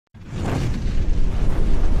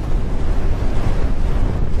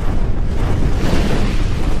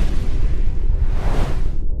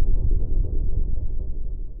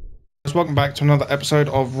Welcome back to another episode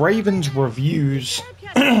of Raven's Reviews.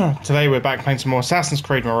 Today we're back playing some more Assassin's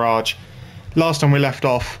Creed Mirage. Last time we left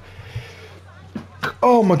off...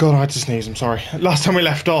 Oh my god, I had to sneeze, I'm sorry. Last time we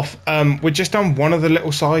left off, we'd just done one of the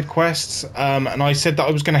little side quests, and I said that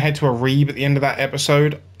I was going to head to a Reeb at the end of that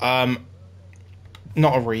episode. Not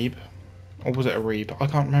a Reeb. Or was it a Reeb? I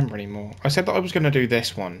can't remember anymore. I said that I was going to do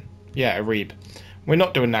this one. Yeah, a Reeb. We're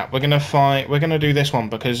not doing that. We're gonna do this one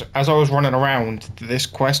because as I was running around, this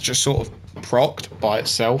quest just sort of procced by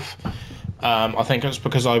itself. I think it's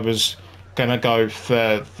because I was gonna go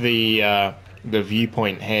for the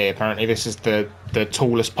viewpoint here. Apparently, this is the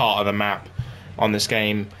tallest part of the map on this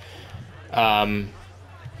game.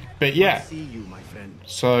 But yeah.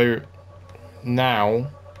 So now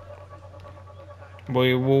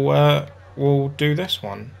we will we'll do this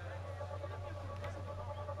one.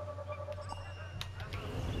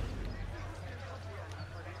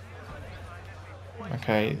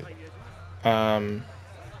 Okay,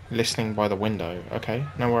 listening by the window. Okay,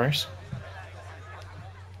 no worries.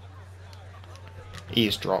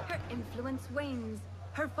 Eavesdrop. Her influence wanes.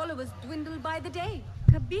 Her followers dwindle by the day.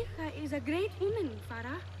 Kabirha is a great woman,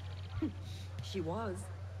 Farah. She was,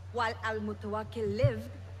 while Al-Mutawakkil lived,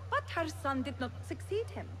 but her son did not succeed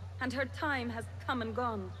him, and her time has come and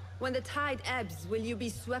gone. When the tide ebbs, will you be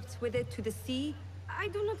swept with it to the sea? I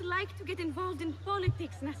do not like to get involved in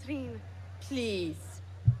politics, Nasreen. Please.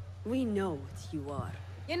 We know what you are.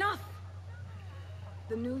 Enough!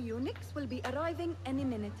 The new eunuchs will be arriving any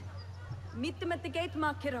minute. Meet them at the gate,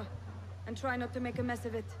 Makira, and try not to make a mess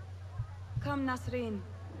of it. Come, Nasreen.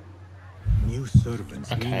 New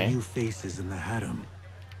servants, okay. New faces in the harem.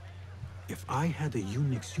 If I had a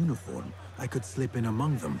eunuch's uniform, I could slip in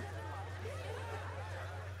among them.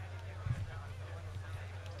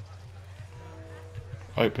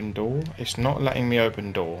 Open door? It's not letting me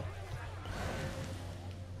open door.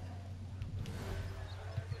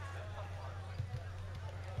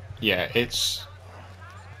 Yeah, it's...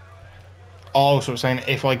 Oh, so it's saying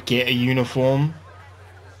if I get a uniform,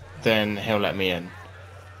 then he'll let me in.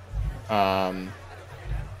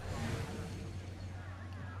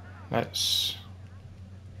 Let's...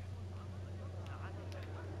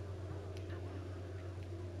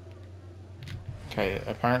 Okay,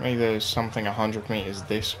 apparently there's something 100 meters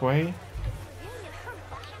this way.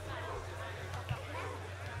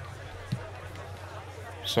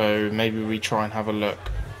 So maybe we try and have a look.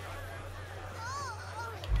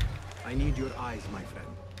 I need your eyes, my friend.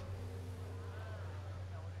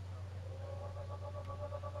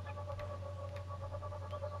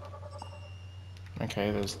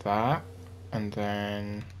 Okay, there's that. And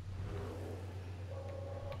then...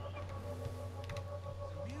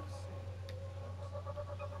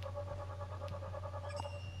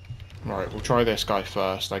 Right, we'll try this guy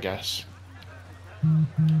first, I guess.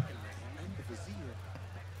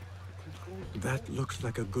 That looks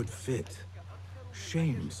like a good fit.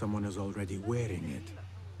 Shame someone is already wearing it.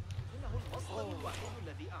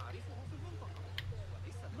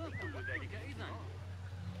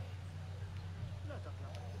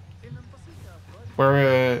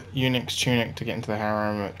 Wear a eunuch's tunic to get into the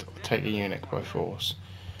harem, take the eunuch by force.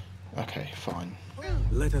 Okay, fine.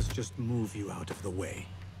 Let us just move you out of the way.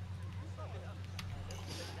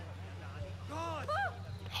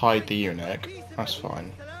 Hide the eunuch, that's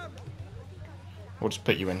fine. We'll just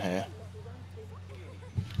put you in here.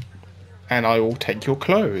 And I will take your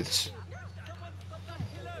clothes.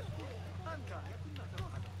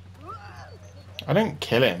 I didn't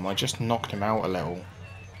kill him, I just knocked him out a little.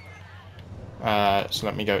 So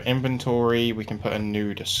let me go inventory, we can put a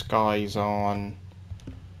new disguise on.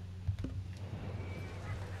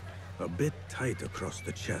 A bit tight across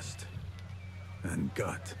the chest. And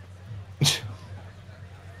gut.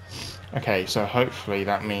 Okay, so hopefully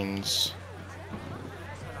that means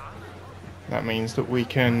that we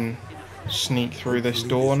can sneak through this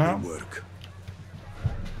door now.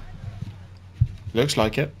 Looks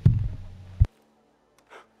like it.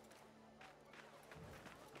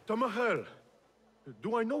 Tamahel,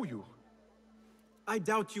 do I know you? I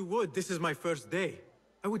doubt you would. This is my first day.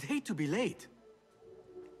 I would hate to be late.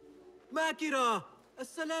 Makira!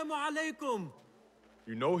 Assalamu alaikum!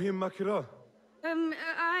 You know him, Makira?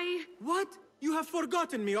 What? You have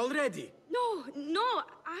forgotten me already? No,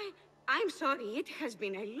 I'm sorry. It has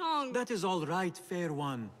been a long... That is all right, fair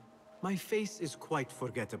one. My face is quite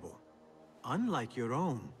forgettable. Unlike your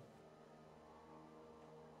own.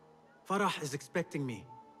 Farah is expecting me.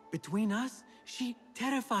 Between us, she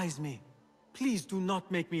terrifies me. Please do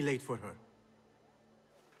not make me late for her.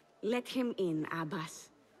 Let him in, Abbas.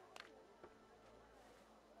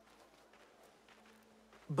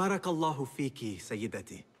 Barakallahu fiki,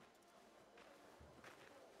 Sayyidati.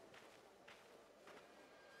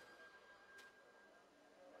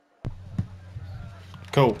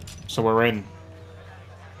 Cool. So we're in.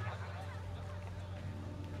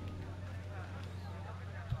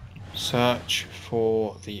 Search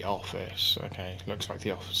for the office. Okay, looks like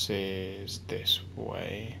the office is this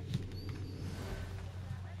way.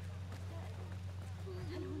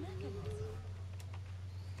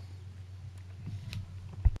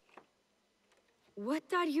 What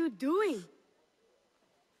are you doing?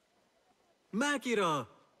 Makira!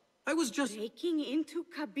 I was just... Breaking into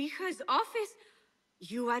Kabiha's office?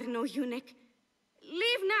 You are no eunuch.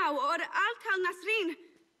 Leave now, or I'll tell Nasreen.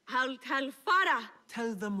 I'll tell Farah.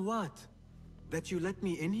 Tell them what? That you let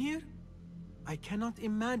me in here? I cannot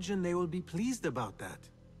imagine they will be pleased about that.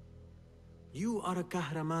 You are a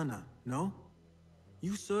kahramana, no?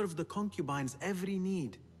 You serve the concubines every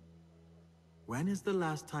need. When is the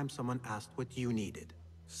last time someone asked what you needed?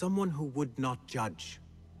 Someone who would not judge.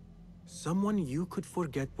 Someone you could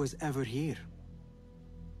forget was ever here.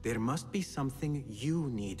 There must be something you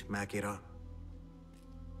need, Makira.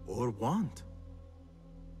 Or want.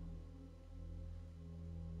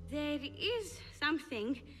 There is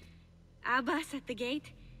something. Abbas at the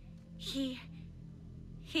gate. He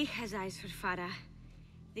has eyes for Farah.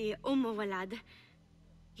 The Walad.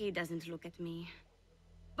 He doesn't look at me.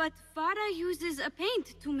 But Farah uses a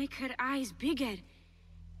paint to make her eyes bigger.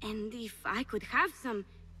 And if I could have some,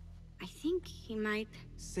 I think he might...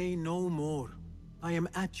 Say no more. I am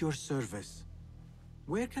at your service.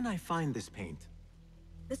 Where can I find this paint?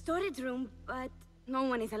 The storage room, but no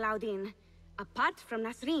one is allowed in. Apart from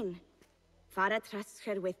Nasreen. Farah trusts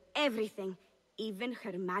her with everything, even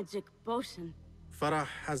her magic potion. Farah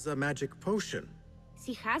has a magic potion.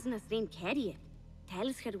 She has Nasreen carry it.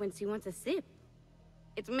 Tells her when she wants a sip.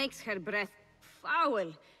 It makes her breath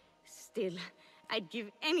foul. Still, I'd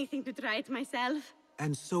give anything to try it myself.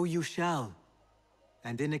 And so you shall.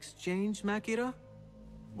 And in exchange, Makira,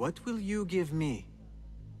 what will you give me?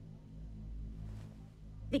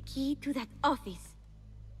 The key to that office.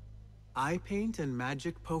 Eye paint and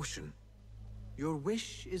magic potion. Your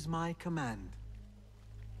wish is my command.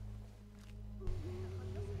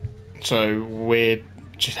 So we're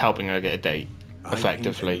just helping her get a date,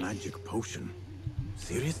 effectively. Eye paint and magic potion.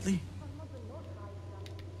 Seriously?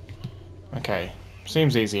 Okay,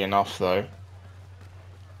 seems easy enough though.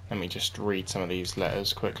 Let me just read some of these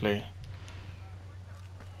letters quickly.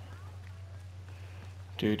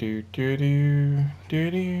 Do do do do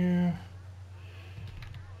do do.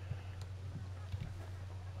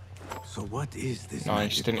 So what is this?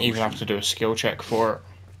 Nice, didn't even have to do a skill check for it.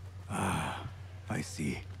 Ah, I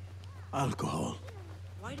see. Alcohol.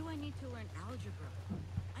 Why do I need to learn algebra?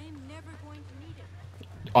 I am never going to need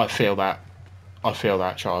it. I feel that. I feel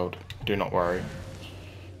that, child. Do not worry.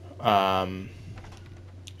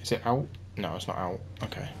 Is it out? No, it's not out.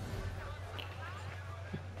 Okay.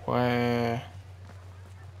 Where?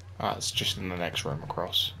 Ah, it's just in the next room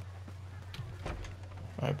across.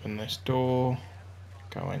 Open this door.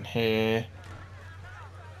 Go in here.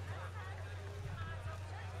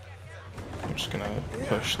 I'm just gonna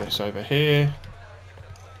push this over here.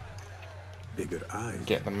 Bigger eyes.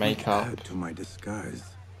 Get the makeup. Add to my disguise.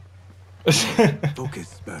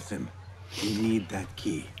 Focus, Basim. We need that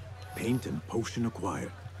key. Paint and potion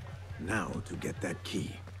acquired. Now to get that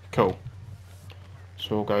key. Cool.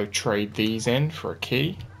 So we'll go trade these in for a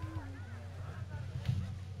key.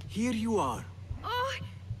 Here you are. Oh,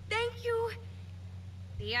 thank you.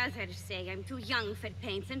 The others say I'm too young for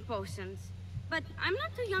paints and potions. But I'm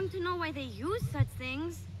not too young to know why they use such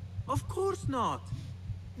things. Of course not.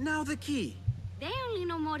 Now the key. They only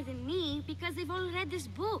know more than me because they've all read this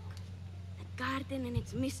book. The garden and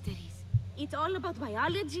its mysteries. It's all about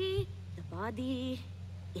biology, the body,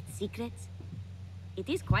 its secrets. It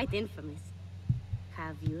is quite infamous.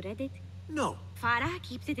 Have you read it? No. Farah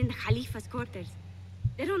keeps it in the Khalifa's quarters.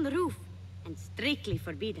 They're on the roof, and strictly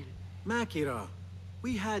forbidden. Makira,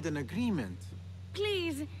 we had an agreement.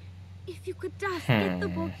 Please, if you could just get the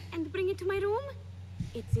book and bring it to my room?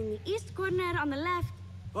 It's in the east corner on the left.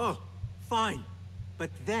 Oh, fine.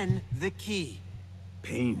 But then the key.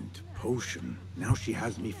 Paint, potion. Now she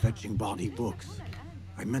has me fetching body books.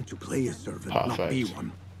 I meant to play a servant, not be Perfect.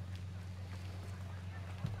 one.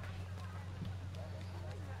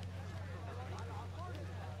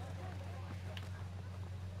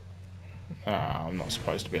 Ah, I'm not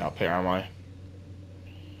supposed to be up here, am I?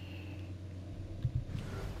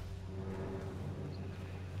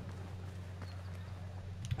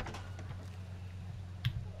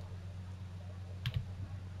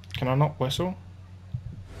 Can I not whistle?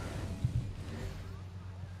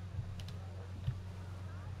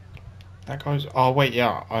 That guy's. Oh wait,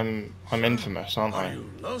 yeah, I'm infamous, aren't Are I? you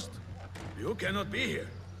lost? You cannot be here.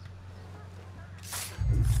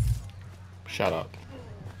 Shut up.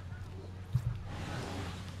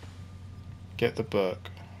 Get the book.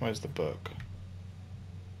 Where's the book?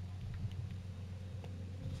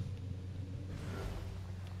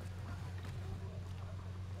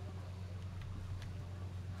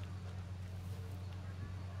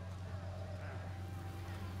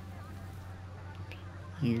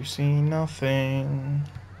 You see nothing.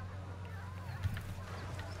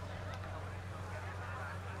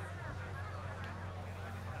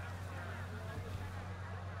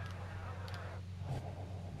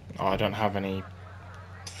 Oh, I don't have any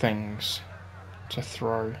things to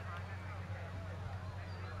throw.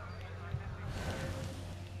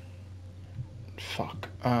 Fuck.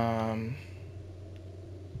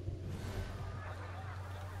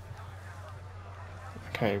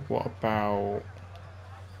 Okay, what about...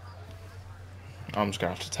 I'm just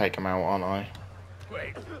gonna have to take him out, aren't I?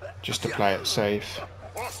 Just to play it safe.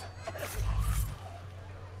 I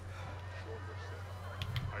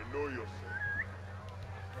know you're safe.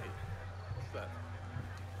 Hey, what's that?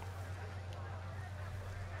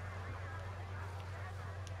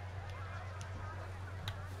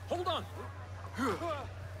 Hold on!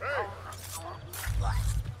 Hey!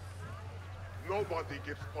 Nobody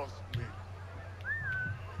gets past me.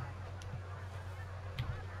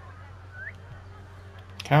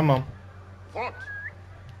 Come on. What?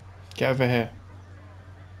 Get over here.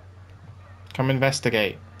 Come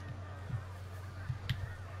investigate.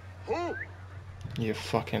 Who? You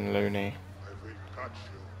fucking loony. I will catch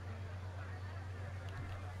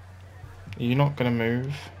you. Are you not gonna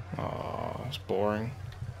move? Oh, that's boring.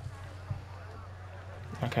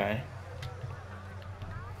 Okay.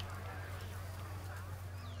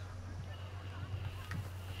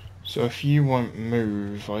 So if you won't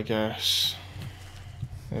move, I guess...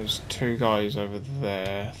 There's 2 guys over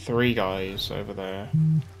there, 3 guys over there.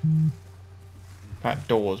 That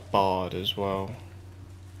door's barred as well.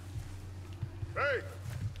 Hey!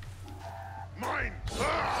 Mine!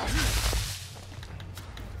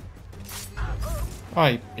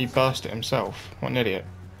 Oh, he burst it himself. What an idiot.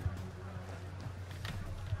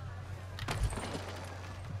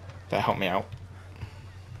 That helped me out.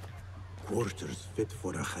 Quarters fit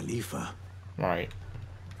for a Khalifa. Right.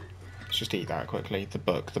 Let's just eat that quickly. The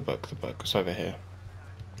book. It's over here.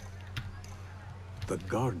 The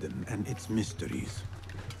garden and its mysteries.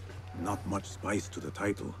 Not much spice to the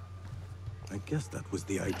title. I guess that was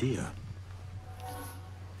the idea.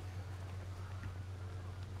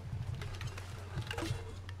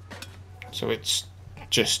 So it's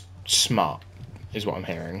just smart, is what I'm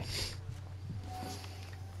hearing.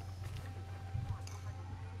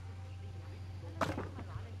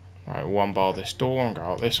 Right, one bar this door and go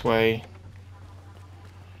out this way.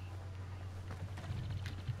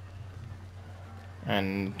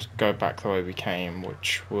 And go back the way we came,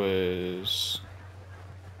 which was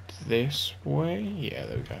this way? Yeah,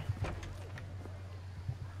 there we go.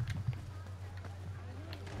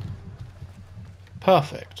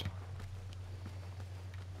 Perfect.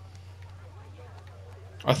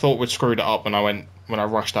 I thought we'd screwed it up when I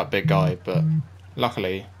rushed that big guy, but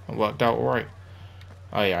luckily it worked out alright.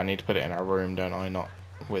 Oh yeah, I need to put it in our room, don't I? Not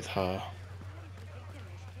with her.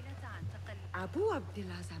 Abu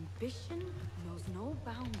Abdullah's ambition knows no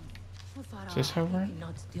bounds. Is this her I room?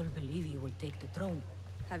 cannot still believe he will take the throne.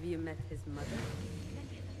 Have you met his mother?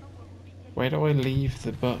 Where do I leave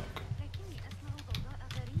the book?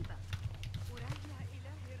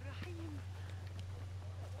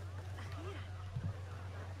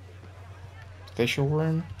 Is this your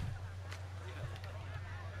room?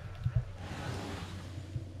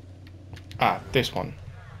 Ah, this one.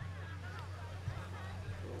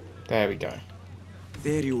 There we go.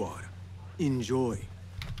 There you are. Enjoy.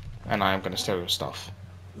 And I am going to steal your stuff.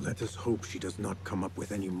 Let us hope she does not come up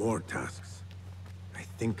with any more tasks. I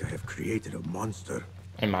think I have created a monster.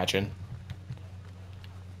 Imagine.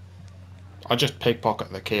 I'll just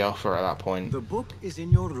pickpocket the key off her at that point. The book is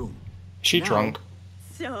in your room. Is she Now- drunk?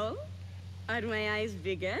 So, are my eyes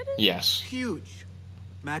bigger? Yes. Huge.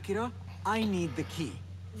 Makira, I need the key.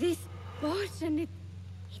 This potion, it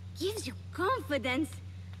gives you confidence.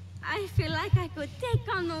 I feel like I could take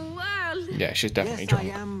on the world. Yeah, she's definitely Yes, I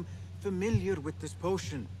drunk. am familiar with this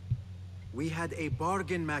potion. We had a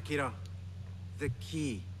bargain, Makira. The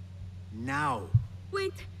key. Now.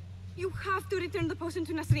 Wait, you have to return the potion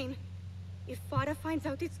to Nasreen. If Farah finds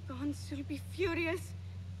out it's gone, she'll be furious.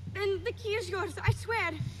 Then the key is yours, I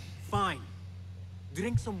swear. Fine.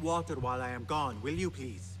 Drink some water while I am gone, will you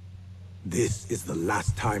please? This is the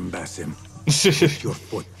last time, Basim. Put your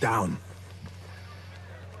foot down.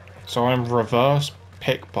 So I'm reverse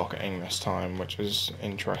pickpocketing this time, which is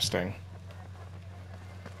interesting.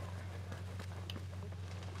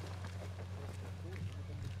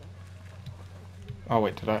 Oh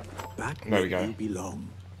wait, did I? Back There where we go. you belong.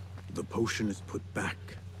 The potion is put back.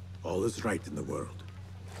 All is right in the world.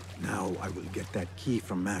 Now I will get that key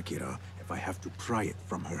from Makira if I have to pry it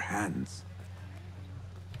from her hands.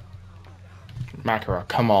 Makara,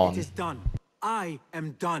 come on. It is done. I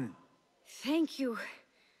am done. Thank you.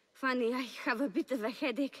 Funny, I have a bit of a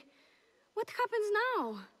headache. What happens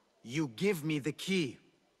now? You give me the key.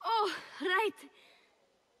 Oh, right.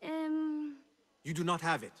 You do not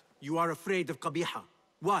have it. You are afraid of Qabiha.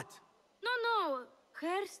 What? No.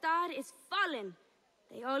 Her star is fallen.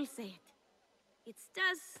 They all say it. It's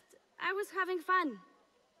just, I was having fun.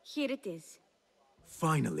 Here it is.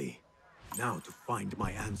 Finally. Now to find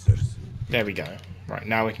my answers. There we go. Right,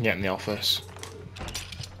 now we can get in the office.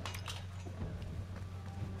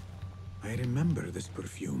 I remember this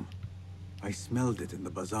perfume. I smelled it in the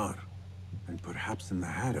bazaar. And perhaps in the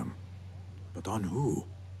harem. But on who?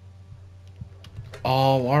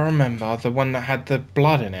 Oh, I remember. The one that had the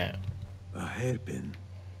blood in it. A hairpin.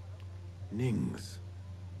 Nings.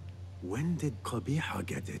 When did Qabiha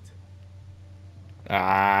get it?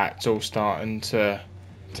 Ah, it's all starting to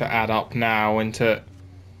add up now into...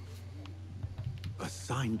 A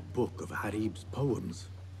signed book of Harib's poems.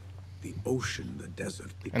 The ocean, the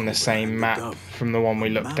desert, the And the cobra, same and map the dove. from the one we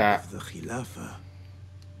A looked map at. of the Khilafah.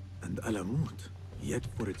 And Alamut. Yet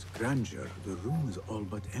for its grandeur, the room is all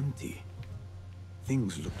but empty.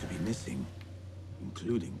 Things look to be missing,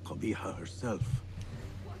 including Qabiha herself.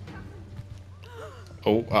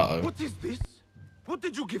 Oh, uh-oh. What is this? What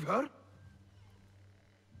did you give her?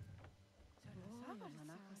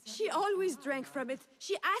 She always drank from it.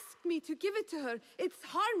 She asked me to give it to her. It's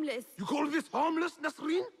harmless. You call this harmless,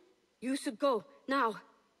 Nasreen? You should go. Now,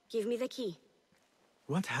 give me the key.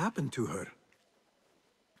 What happened to her?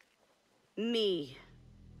 Me.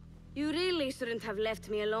 You really shouldn't have left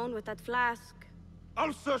me alone with that flask.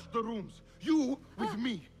 I'll search the rooms. You with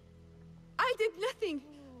me. I did nothing.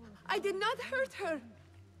 I did not hurt her.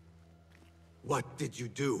 What did you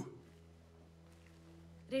do?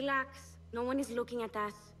 Relax. No one is looking at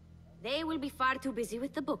us. They will be far too busy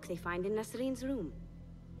with the book they find in Nasreen's room.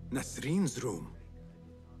 Nasreen's room.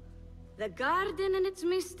 The garden and its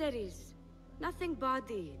mysteries. Nothing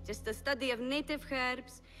bawdy, just a study of native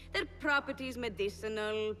herbs, their properties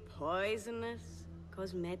medicinal, poisonous,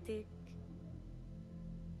 cosmetic.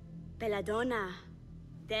 Belladonna,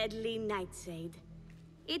 deadly nightshade.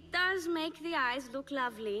 It does make the eyes look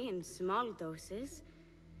lovely in small doses.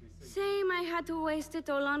 Shame I had to waste it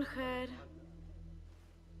all on her.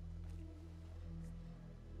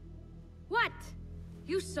 What?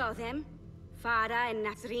 You saw them? Farah and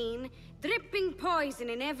Nasreen, dripping poison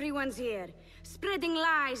in everyone's ear, spreading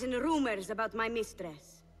lies and rumors about my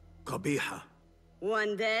mistress. Qabiha.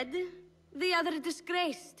 One dead, the other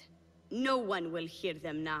disgraced. No one will hear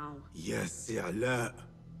them now. Yes, I'La.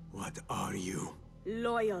 What are you?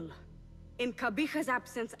 Loyal. In Qabiha's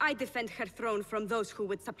absence, I defend her throne from those who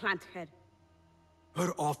would supplant her.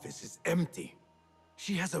 Her office is empty.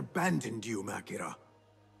 She has abandoned you, Makira.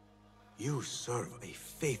 You serve a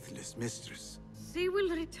faithless mistress. She will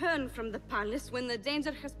return from the palace when the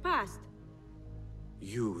danger has passed.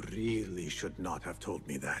 You really should not have told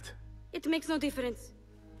me that. It makes no difference.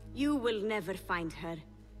 You will never find her.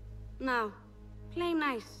 Now, play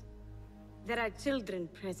nice. There are children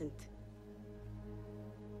present.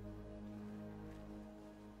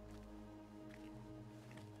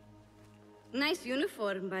 Nice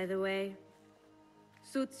uniform, by the way.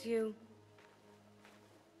 Suits you.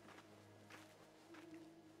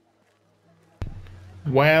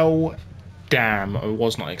 Well, damn, I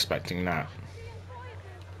was not expecting that.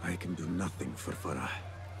 I can do nothing for Farah.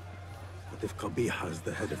 But if Qabiha is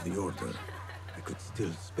the head of the Order, I could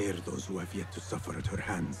still spare those who have yet to suffer at her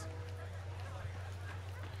hands.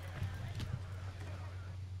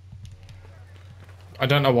 I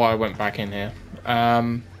don't know why I went back in here.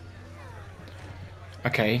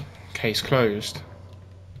 Okay, case closed.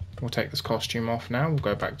 We'll take this costume off now. We'll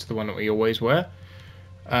go back to the one that we always wear.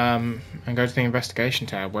 And go to the investigation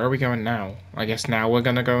tab. Where are we going now? I guess now we're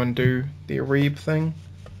going to go and do the Arib thing.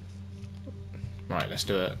 Right, let's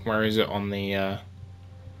do it. Where is it on the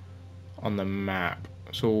map?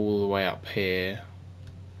 It's all the way up here.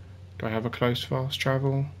 Do I have a close fast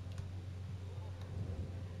travel?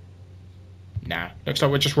 Nah, looks like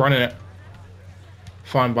we're just running it.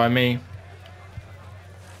 Fine by me.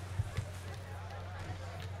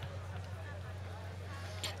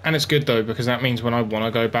 And it's good though, because that means when I want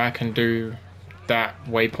to go back and do that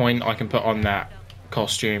waypoint, I can put on that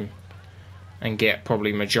costume and get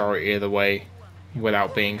probably majority of the way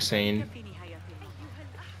without being seen.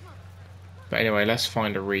 But anyway, let's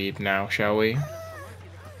find a read now, shall we?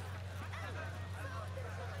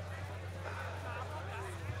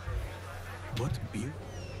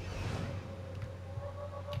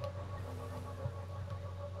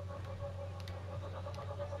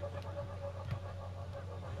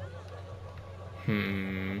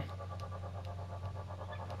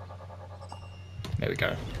 There we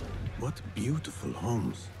go. What beautiful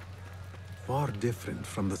homes. Far different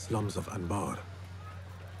from the slums of Anbar.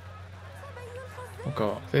 I'll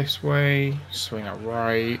go up this way, swing it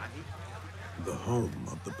right. The home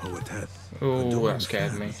of the poetess. Oh, Adorned that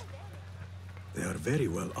scared me. fans. They are very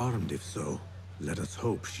well armed if so. Let us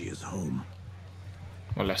hope she is home.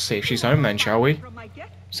 Well, let's see if she's home then, shall we?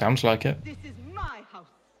 Sounds like it. This is my house.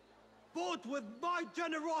 Bought with my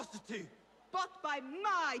generosity. Bought by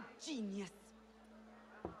my genius.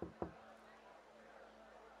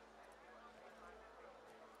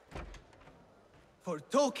 For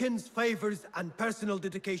tokens, favors, and personal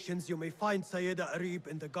dedications, you may find Sayyida Arib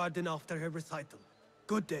in the garden after her recital.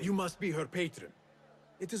 Good day. You must be her patron.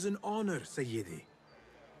 It is an honor, Sayyidi.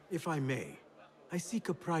 If I may, I seek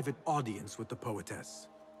a private audience with the poetess.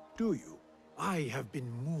 Do you? I have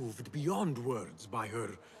been moved beyond words by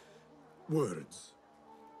her words.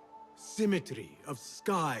 Symmetry of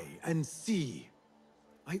sky and sea.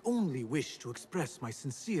 I only wish to express my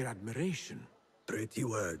sincere admiration. Pretty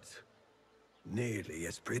words. Nearly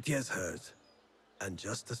as pretty as hers, and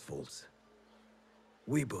just as false.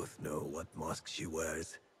 We both know what mask she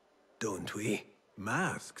wears, don't we?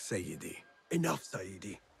 Mask, Sayyidi. Enough,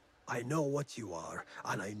 Sayyidi. I know what you are,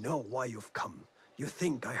 and I know why you've come. You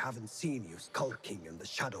think I haven't seen you skulking in the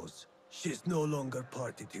shadows. She's no longer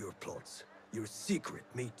party to your plots. Your secret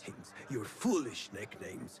meetings, your foolish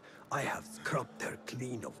nicknames. I have scrubbed her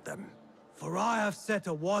clean of them. For I have set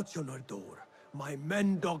a watch on her door. My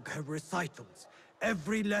men dog her recitals.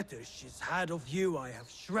 Every letter she's had of you I have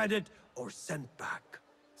shredded or sent back.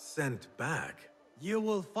 Sent back? You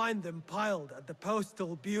will find them piled at the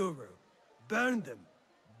Postal Bureau. Burn them.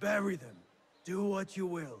 Bury them. Do what you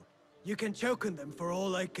will. You can choke on them for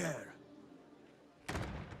all I care.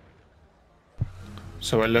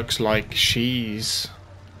 So it looks like she's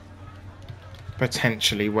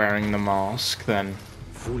potentially wearing the mask then.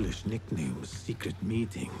 Foolish nicknames, secret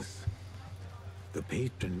meetings. The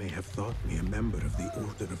patron may have thought me a member of the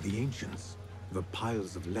Order of the Ancients. The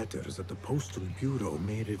piles of letters at the Postal Bureau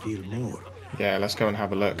may reveal more. Yeah, let's go and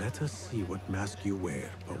have a look. Let us see what mask you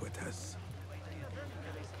wear, poetess.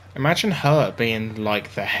 Imagine her being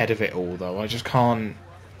like the head of it all though. I can't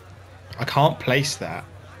place that.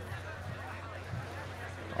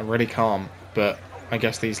 I really can't, but I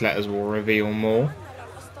guess these letters will reveal more.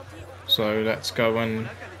 So let's go and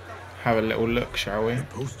have a little look, shall we? The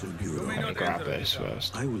Postal Bureau. Let me grab this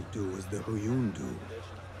first. I will do as the Huyun do.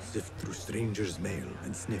 Sift through strangers' mail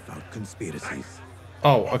and sniff out conspiracies.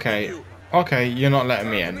 Oh, okay. Okay, you're not letting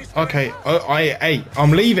me in. Okay,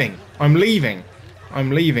 I'm leaving. I'm leaving. I'm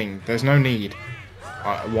leaving. There's no need.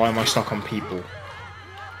 Why am I stuck on people?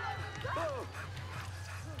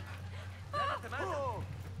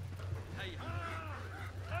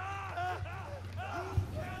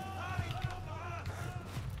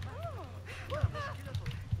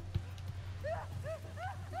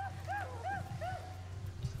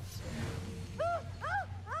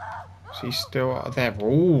 She's still there.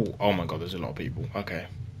 Ooh. Oh my god, there's a lot of people. Okay.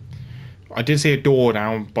 I did see a door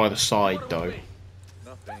down by the side though.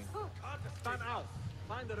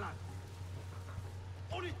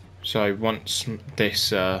 So once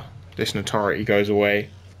this notoriety goes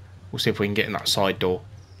away, we'll see if we can get in that side door.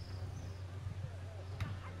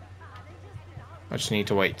 I just need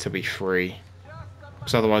to wait to be free.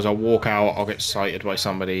 Because otherwise I'll walk out, I'll get sighted by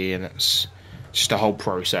somebody, and it's just a whole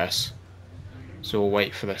process. So we'll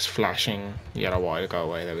wait for this flashing yellow wire to go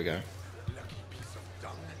away. There we go.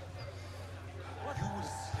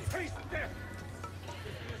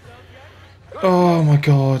 Oh my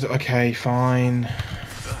god. Okay, fine.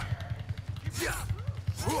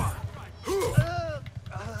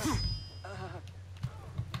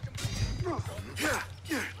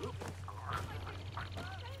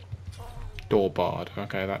 Door barred.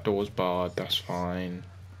 Okay, that door's barred. That's fine.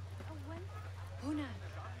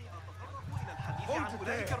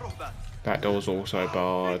 That door's also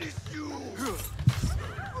barred.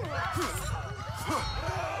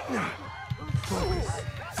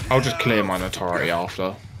 I'll just clear my notoriety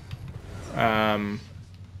after.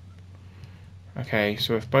 Okay,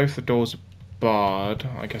 so if both the doors are barred,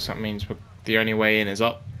 I guess that means the only way in is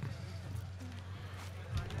up.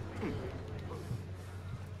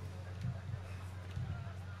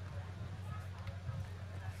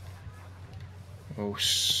 We'll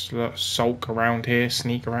sulk around here,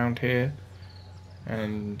 sneak around here,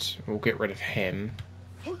 and we'll get rid of him.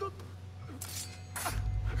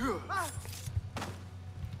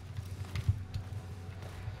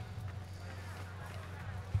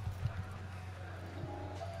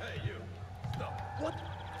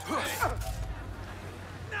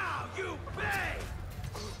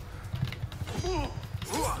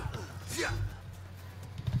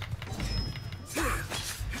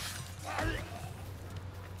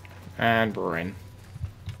 And we're in.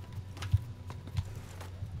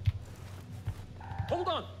 Hold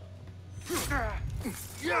on.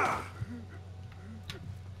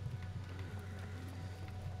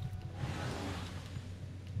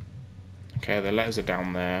 Okay, the letters are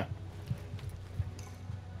down there.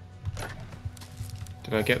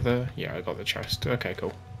 Did I get the... Yeah, I got the chest. Okay,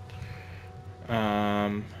 cool. There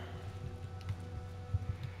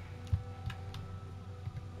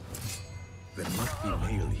must be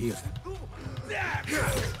mail here.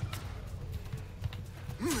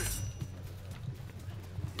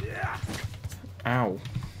 Ow.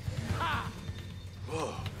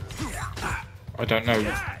 I don't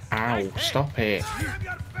know. Ow, stop it.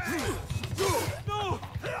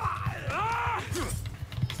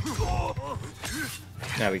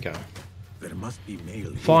 There we go. There must be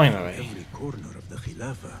mail Finally. in every corner of the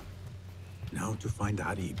Khilafah. Now to find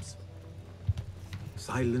Harib's.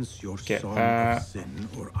 Silence your Get song that. of sin,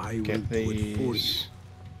 or I will Get do it for you. these.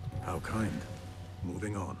 How kind.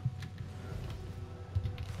 Moving on.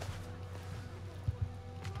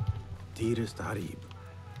 Dearest Harib,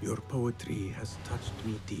 your poetry has touched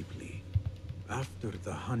me deeply. After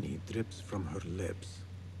the honey drips from her lips,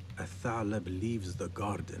 a Thalab leaves the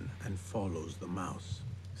garden and follows the mouse.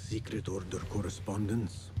 Secret order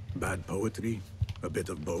correspondence? Bad poetry? A bit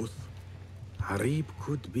of both? Harib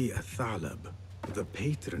could be a Thalab. The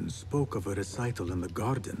patron spoke of a recital in the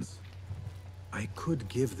gardens. I could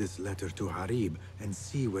give this letter to Harib and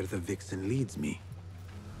see where the vixen leads me.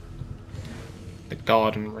 The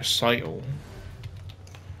garden recital.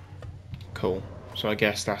 Cool. So I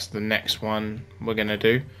guess that's the next one we're gonna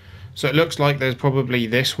do. So it looks like there's probably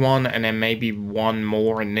this one and then maybe one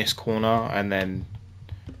more in this corner, and then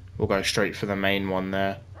we'll go straight for the main one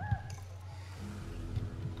there.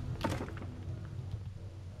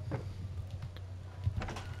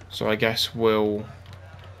 So I guess we'll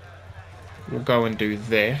go and do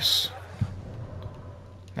this.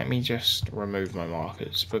 Let me just remove my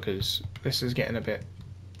markers because this is getting a bit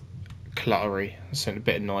cluttery. It's a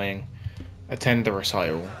bit annoying. Attend the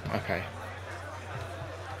recital. Okay.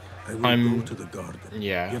 I will go to the garden.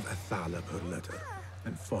 Yeah. Give Athalab her letter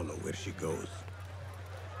and follow where she goes.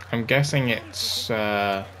 I'm guessing it's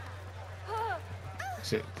is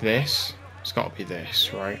it this? It's got to be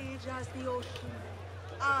this, right? Rage as the ocean,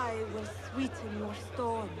 I will sweeten your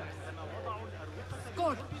storms.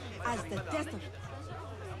 Scorch as the desert,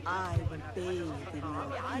 I will bathe in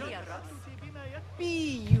your heat.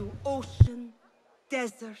 Be you ocean,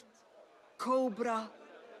 desert, cobra,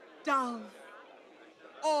 dove,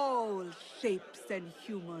 all shapes and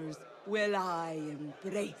humors will I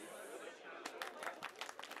embrace.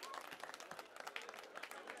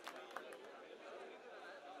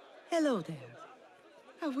 Hello there.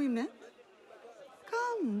 Have we met?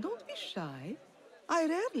 Come, don't be shy. I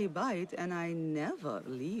rarely bite and I never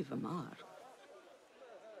leave a mark.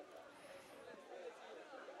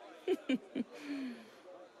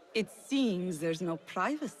 It seems there's no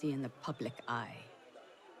privacy in the public eye.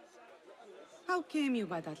 How came you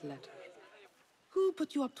by that letter? Who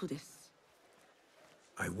put you up to this?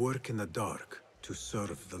 I work in the dark to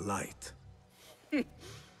serve the light.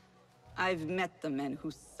 I've met the men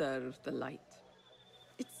who serve the light.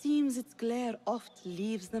 It seems its glare oft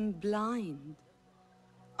leaves them blind.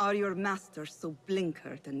 Are your masters so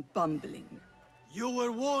blinkered and bumbling? You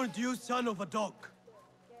were warned, you son of a dog.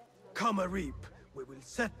 Come a reap. We will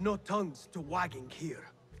set no tongues to wagging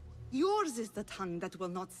here. Yours is the tongue that will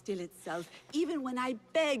not still itself, even when I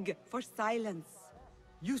beg for silence.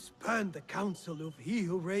 You spurned the counsel of he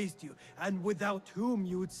who raised you, and without whom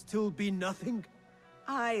you would still be nothing.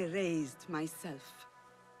 I raised myself.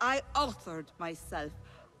 I authored myself.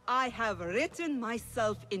 I have written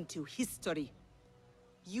myself into history.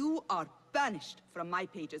 You are banished from my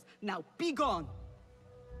pages. Now be gone!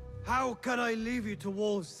 How can I leave you to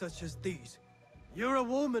wolves such as these? You're a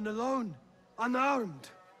woman alone, unarmed.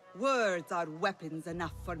 Words are weapons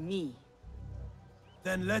enough for me.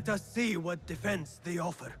 Then let us see what defense they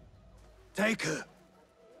offer. Take her.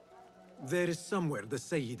 There is somewhere the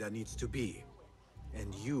Sayyida needs to be,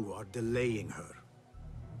 and you are delaying her.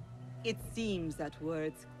 It seems that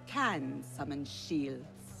words can summon shields.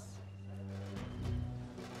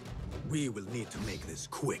 We will need to make this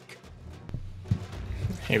quick.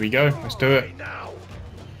 Here we go. Let's do it.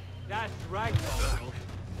 That's right.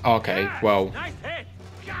 Okay, well. Nice hit.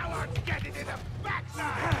 Cowards, get it in the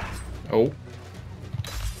backside. Oh.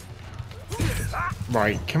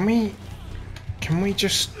 Right, can we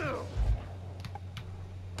just...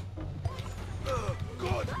 Good.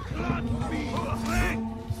 Good.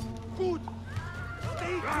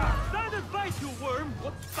 Stand and fight, you worm.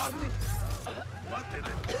 What's done? What did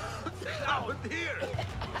it?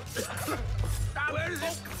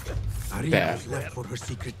 Arya was left for her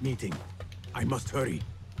secret meeting. I must hurry.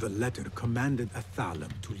 The letter commanded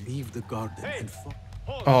Athalam to leave the garden and follow.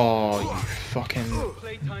 Oh, you fucking...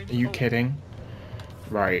 Are you kidding?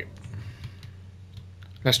 Right.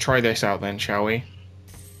 Let's try this out then, shall we?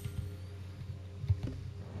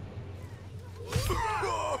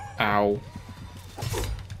 Ow.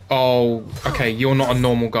 Oh, okay, you're not a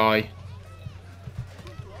normal guy.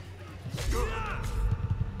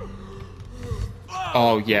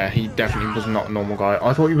 Oh yeah, he definitely was not a normal guy.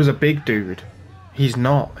 I thought he was a big dude. He's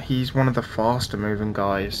not. He's one of the faster moving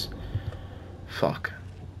guys. Fuck.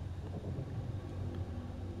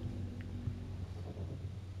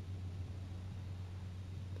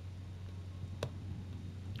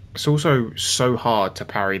 It's also so hard to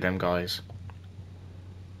parry them guys.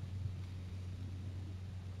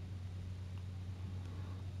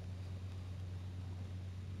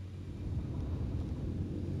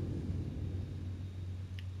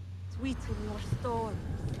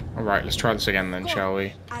 Alright, let's try this again then, shall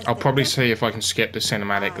we? I'll probably see if I can skip the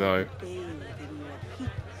cinematic though.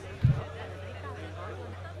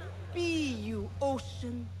 Be you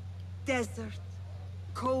ocean, desert,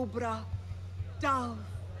 cobra, dove,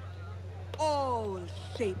 all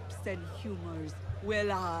shapes and humors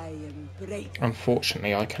will I embrace.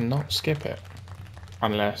 Unfortunately, I cannot skip it.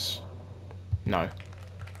 Unless... No.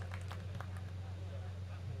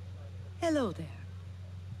 Hello there.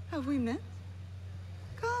 Have we met?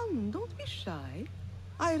 Come, don't be shy.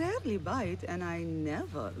 I rarely bite and I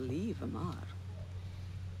never leave a mark.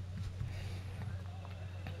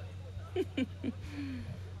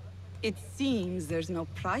 It seems there's no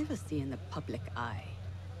privacy in the public eye.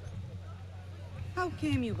 How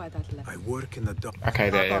came you by that letter? I work in the dark.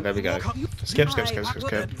 Okay, there we go. Skip.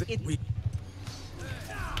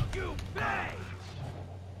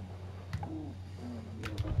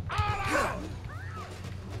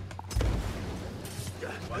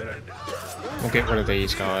 We'll get rid of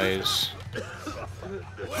these guys.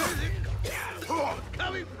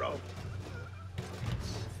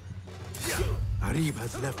 Arib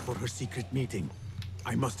has left for her secret meeting.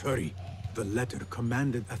 I must hurry. The letter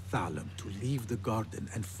commanded Athalam to leave the garden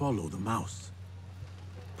and follow the mouse.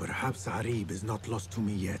 Perhaps Arib is not lost to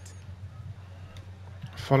me yet.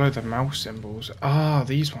 Follow the mouse symbols. Ah,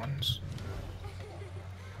 these ones.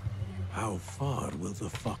 How far will the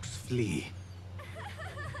fox flee?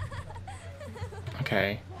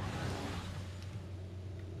 Okay.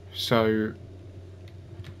 So,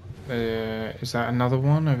 is that another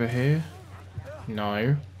one over here?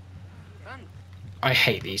 No. I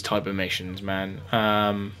hate these type of missions, man.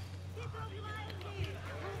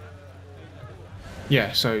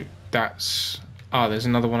 Yeah, so that's... Ah, there's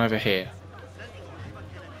another one over here.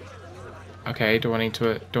 Okay, do I need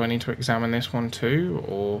to examine this one too,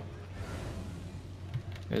 or...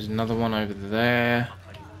 There's another one over there.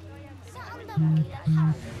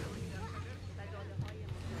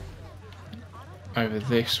 Over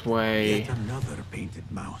this way. Yet another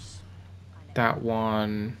painted mouse. That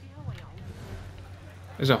one.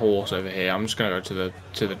 There's a horse over here. I'm just gonna go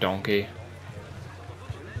to the donkey.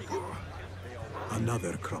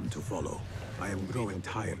 Another crumb to follow. I am growing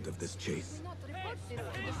tired of this chase.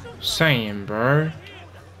 Same, bro.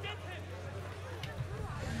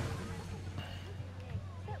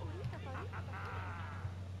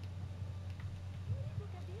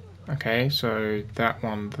 Okay, so that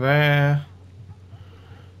one there.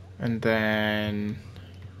 And then...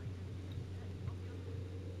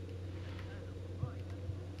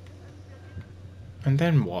 And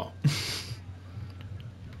then what?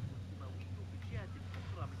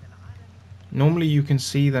 Normally you can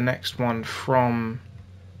see the next one from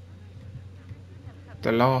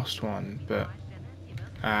the last one, but...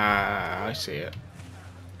 Ah, I see it.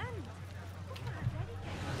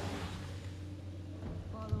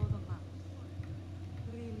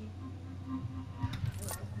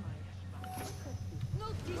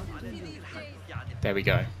 There we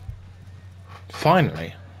go.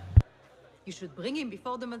 Finally. You should bring him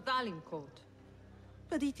before the Medallion Court.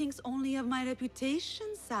 But he thinks only of my reputation,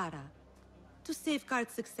 Sarah. To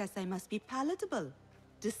safeguard success, I must be palatable,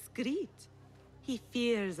 discreet. He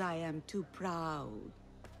fears I am too proud.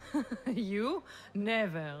 You?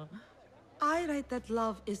 Never. I write that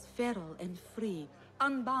love is feral and free,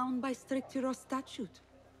 unbound by strict hero statute.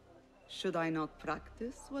 Should I not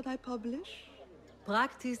practice what I publish?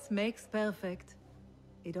 Practice makes perfect.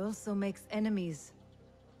 It also makes enemies.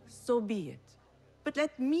 So be it. But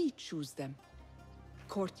let me choose them.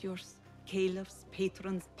 Courtiers, caliphs,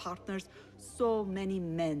 patrons, partners. So many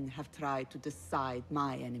men have tried to decide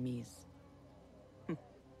my enemies.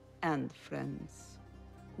 and friends.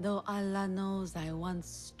 Though Allah knows I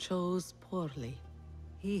once chose poorly.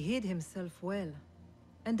 He hid himself well.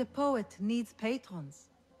 And the poet needs patrons.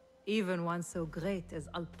 Even one so great as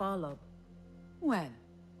Al-Talab. Well,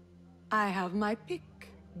 I have my pick.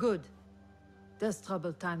 Good. There's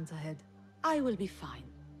troubled times ahead. I will be fine.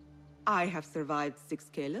 I have survived 6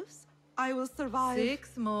 caliphs. I will survive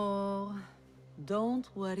 6 more. Don't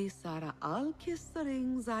worry, Sarah. I'll kiss the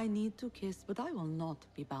rings I need to kiss, but I will not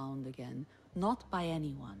be bound again. Not by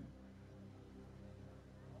anyone.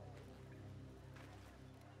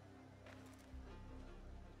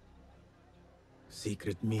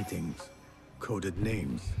 Secret meetings, coded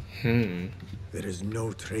names. There is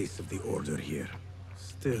no trace of the Order here.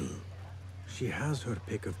 Still, she has her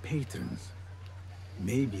pick of patrons.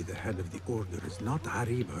 Maybe the head of the Order is not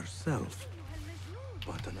Arib herself,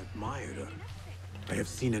 but an admirer. I have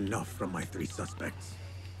seen enough from my 3 suspects.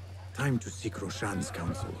 Time to seek Roshan's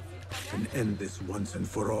counsel and end this once and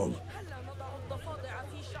for all.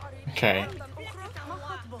 Okay.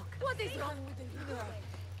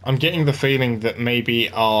 I'm getting the feeling that maybe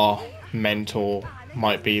our mentor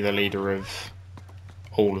might be the leader of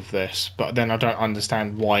all of this, but then I don't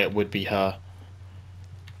understand why it would be her.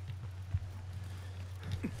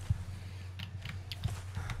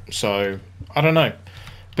 So, I don't know.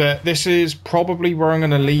 But this is probably where I'm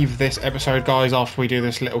going to leave this episode, guys, after we do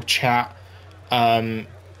this little chat.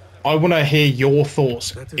 I want to hear your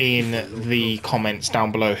thoughts in the comments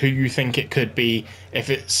down below. Who you think it could be,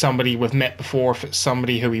 if it's somebody we've met before, if it's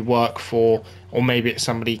somebody who we work for, or maybe it's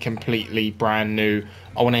somebody completely brand new.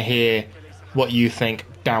 I want to hear what you think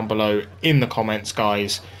down below in the comments,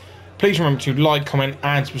 guys. Please remember to like, comment,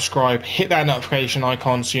 and subscribe. Hit that notification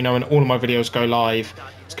icon so you know when all of my videos go live.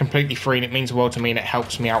 It's completely free and it means the world to me and it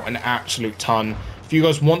helps me out an absolute ton. If you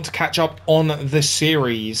guys want to catch up on the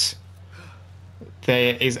series,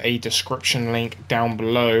 there is a description link down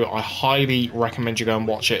below. I highly recommend you go and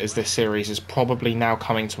watch it, as this series is probably now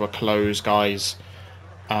coming to a close, guys.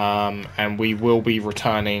 And we will be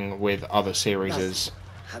returning with other series.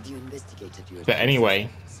 Have you investigated your But anyway,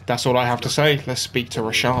 that's all I have to say. Let's speak to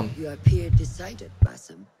Roshan. You appear decided,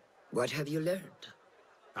 Basim. What have you learned?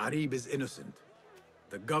 Arib is innocent.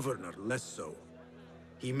 The governor less so.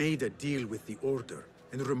 He made a deal with the Order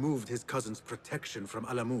and removed his cousin's protection from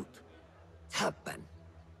Alamut. Tabban.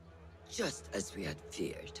 Just as we had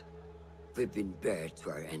feared. We've been bared to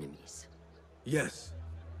our enemies. Yes.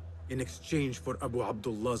 In exchange for Abu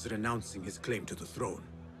Abdullah's renouncing his claim to the throne.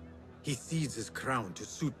 He cedes his crown to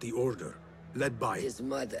suit the Order, led by his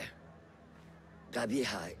mother.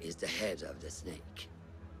 Qabiha is the head of the snake.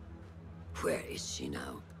 Where is she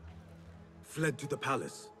now? Fled to the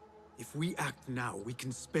palace. If we act now, we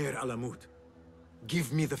can spare Alamut.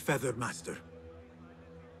 Give me the feather, Master.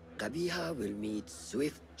 Qabiha will meet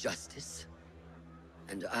swift justice,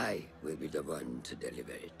 and I will be the one to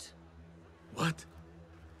deliver it. What?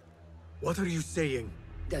 What are you saying?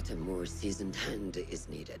 That a more seasoned hand is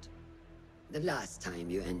needed. The last time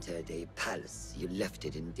you entered a palace, you left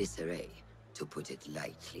it in disarray, to put it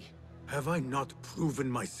lightly. Have I not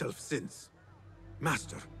proven myself since?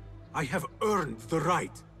 Master, I have earned the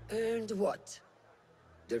right. Earned what?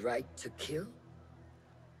 The right to kill?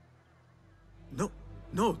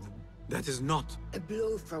 No, that is not... A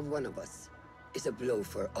blow from one of us is a blow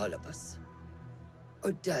for all of us.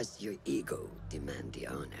 Or does your ego demand the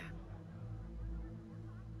honor?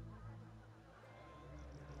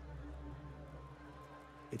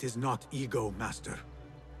 It is not ego, Master.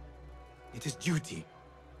 It is duty.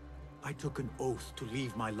 I took an oath to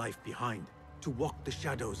leave my life behind, to walk the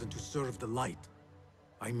shadows and to serve the light.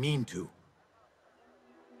 I mean to.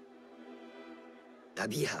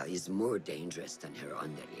 Qabiha is more dangerous than her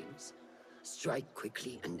underlings. Strike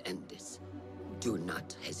quickly and end this. Do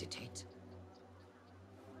not hesitate.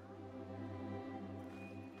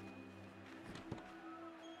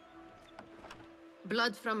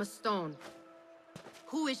 Blood from a stone.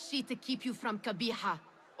 Who is she to keep you from Qabiha,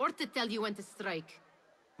 or to tell you when to strike?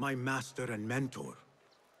 My master and mentor,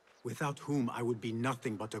 without whom I would be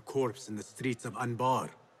nothing but a corpse in the streets of Anbar.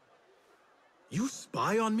 You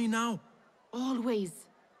spy on me now? Always.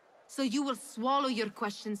 So you will swallow your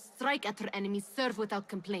questions, strike at her enemies, serve without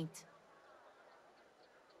complaint.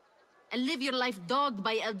 And live your life dogged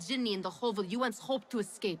by El Jinni in the hovel you once hoped to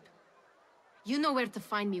escape. You know where to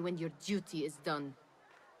find me when your duty is done.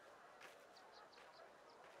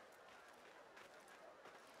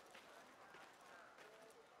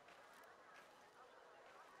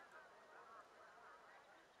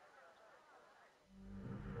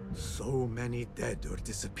 So many dead or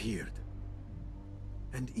disappeared.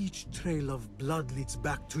 And each trail of blood leads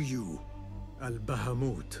back to you,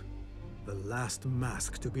 Al-Bahamut. The last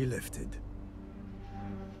mask to be lifted.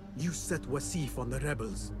 You set Wasif on the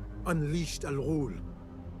rebels, unleashed Al-Ghul,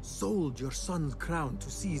 sold your son's crown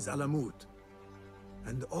to seize Alamut.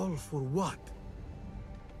 And all for what?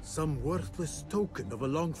 Some worthless token of a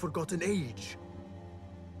long-forgotten age.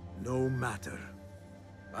 No matter.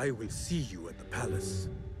 I will see you at the palace,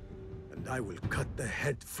 and I will cut the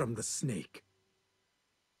head from the snake.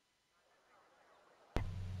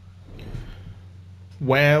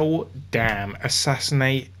 Well, damn.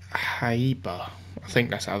 Assassinate Haiba. I think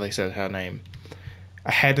that's how they said her name.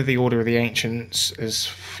 A head of the Order of the Ancients has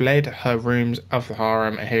fled her rooms of the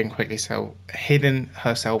harem and hidden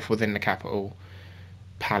herself within the capital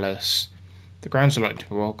palace. The grounds are likely to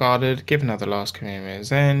be well guarded, given how the last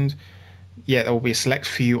community's end. Yet there will be a select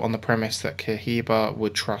few on the premise that Kahiba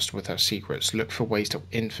would trust with her secrets. Look for ways to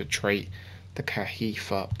infiltrate the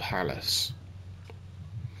Kahifa palace.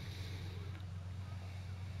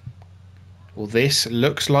 Well, this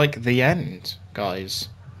looks like the end, guys.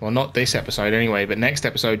 Well, not this episode anyway, but next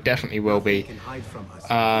episode definitely will be.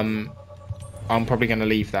 I'm probably going to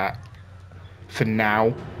leave that for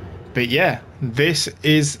now. But yeah, this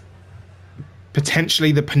is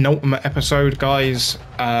potentially the penultimate episode, guys.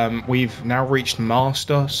 We've now reached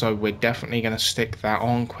Master, so we're definitely going to stick that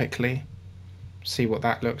on quickly. See what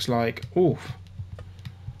that looks like. Oof.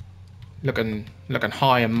 Looking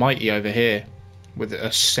high and mighty over here. With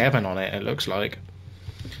a 7 on it, it looks like.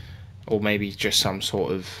 Or maybe just some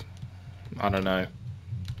sort of, I don't know,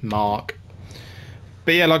 mark.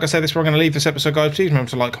 But yeah, like I said, this is where I'm going to leave this episode, guys. Please remember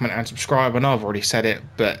to like, comment, and subscribe. I know I've already said it,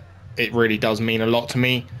 but it really does mean a lot to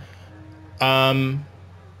me.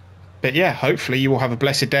 But yeah, hopefully you will have a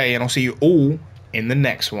blessed day, and I'll see you all in the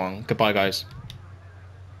next one. Goodbye, guys.